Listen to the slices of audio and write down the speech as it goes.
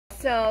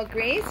So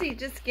Gracie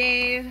just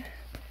gave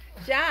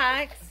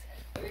Jax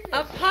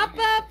a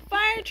pop-up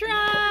fire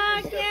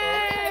truck.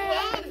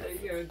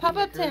 Yay!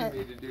 Pop-up tent.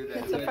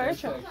 It's a fire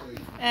truck.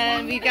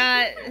 And we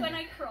got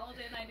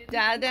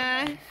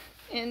Dada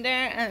in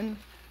there and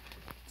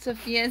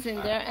Sophia's in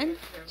there and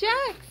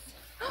Jax.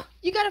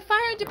 You got a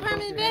fire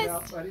department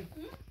vest.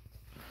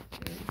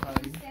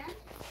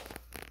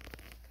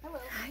 Hello.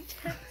 Hi,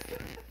 Jax.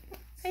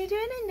 How you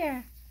doing in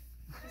there?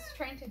 Just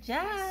trying to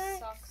Jax.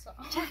 socks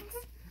off. Jax.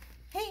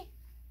 Hey,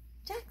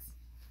 Jax.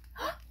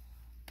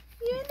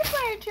 You're in the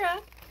fire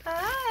truck.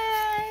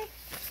 Hi.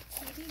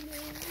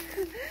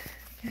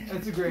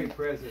 That's a great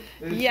present.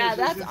 Yeah,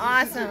 that's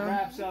awesome. It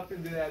wraps up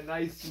into that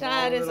nice small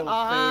That is little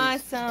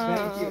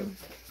awesome.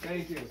 space.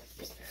 Thank you.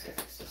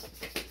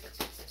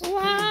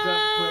 Wow.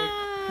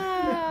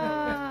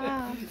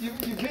 You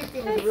picked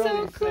it That's really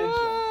so essential. cool.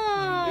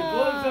 It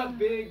blows up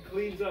big,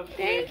 cleans up quick.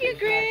 Thank you, and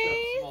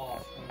Grace.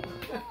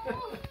 packs up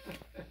small.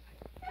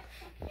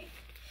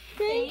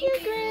 Thank you,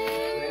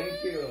 Grace.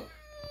 Thank you.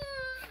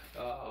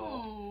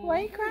 Uh-oh. Why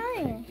are you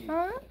crying?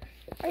 Huh?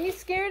 Are you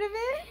scared of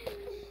it?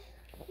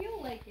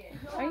 You'll like it.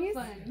 Are you?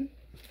 Fun.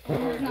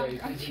 Oh,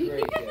 Grace, it's a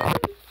great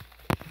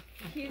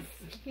day.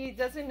 He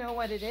doesn't know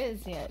what it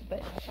is yet,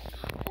 but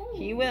Oh,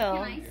 he will.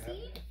 Can I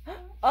see?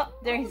 Oh,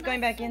 there he's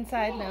going back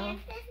inside now.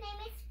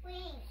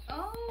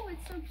 Oh,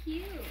 it's so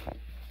cute.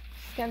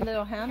 He's got a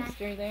little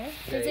hamster there.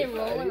 Does it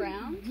roll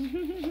around?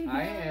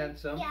 Hi,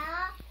 handsome.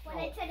 Yeah, when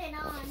I turn it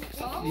on.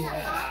 Oh.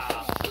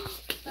 Yeah.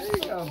 There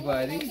you go,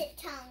 buddy. Look at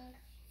tongue.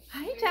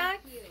 Hi, Jax.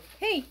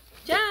 Hey,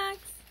 Jax.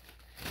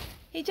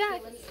 Hey,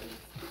 Jax.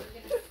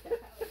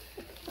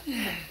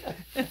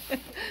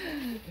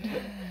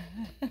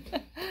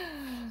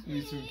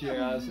 Need some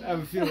chaos. I have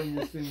a feeling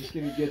this thing's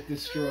gonna get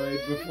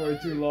destroyed before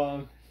too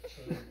long.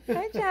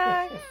 Hi,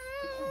 Jax.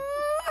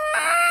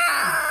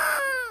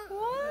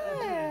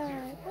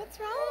 What? What's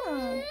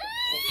wrong?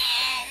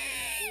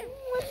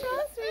 What's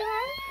wrong,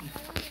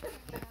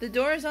 sweetheart? The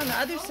door is on the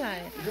other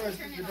side.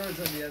 The door's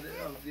on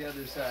the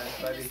other side,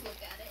 buddy. Just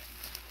look at it.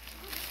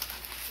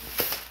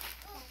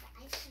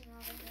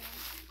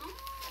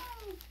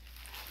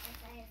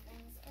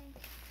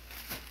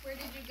 Where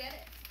did you get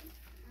it?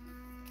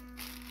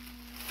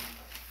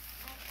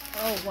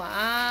 Oh,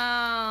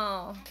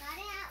 wow.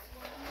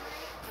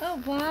 Oh,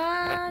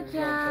 wow,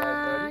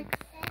 Jax.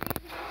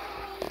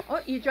 Oh,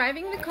 you're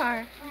driving the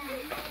car.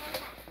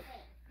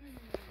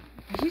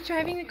 Are you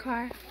driving the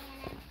car?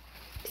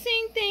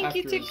 Saying thank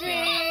you to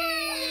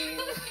Grace.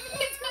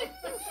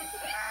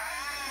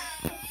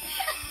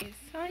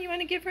 Oh, you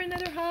want to give her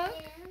another hug?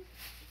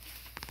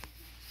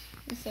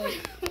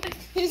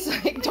 He's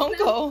like, don't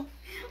go.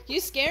 You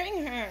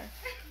scaring her.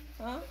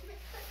 Huh?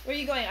 Where are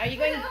you going? Are you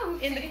going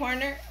in the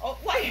corner? Oh,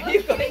 why are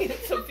you going in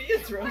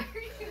Sophia's room?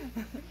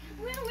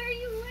 Where are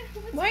you?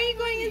 Why are you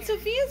going in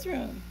Sophia's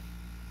room?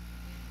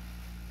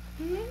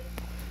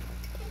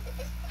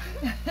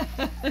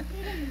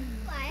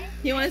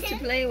 He wants to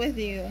play with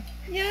you.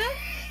 Yeah?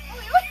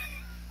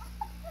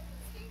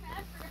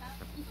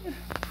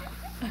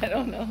 I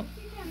don't know.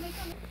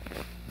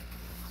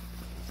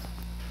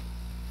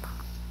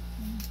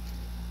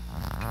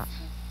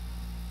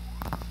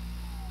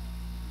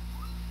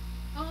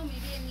 Oh,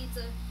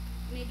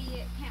 maybe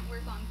it can't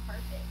work on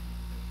carpet.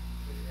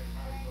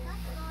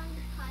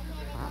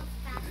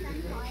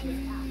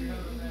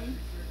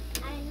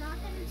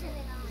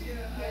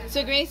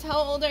 So Grace, how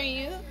old are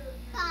you?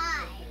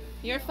 5.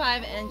 You're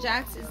 5 and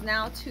Jax is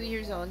now 2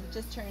 years old. He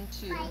just turned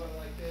 2.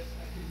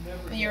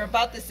 And you're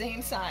about the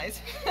same size.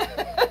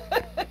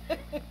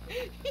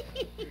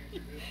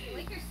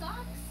 Like your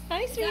socks?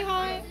 Hi,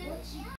 sweetheart.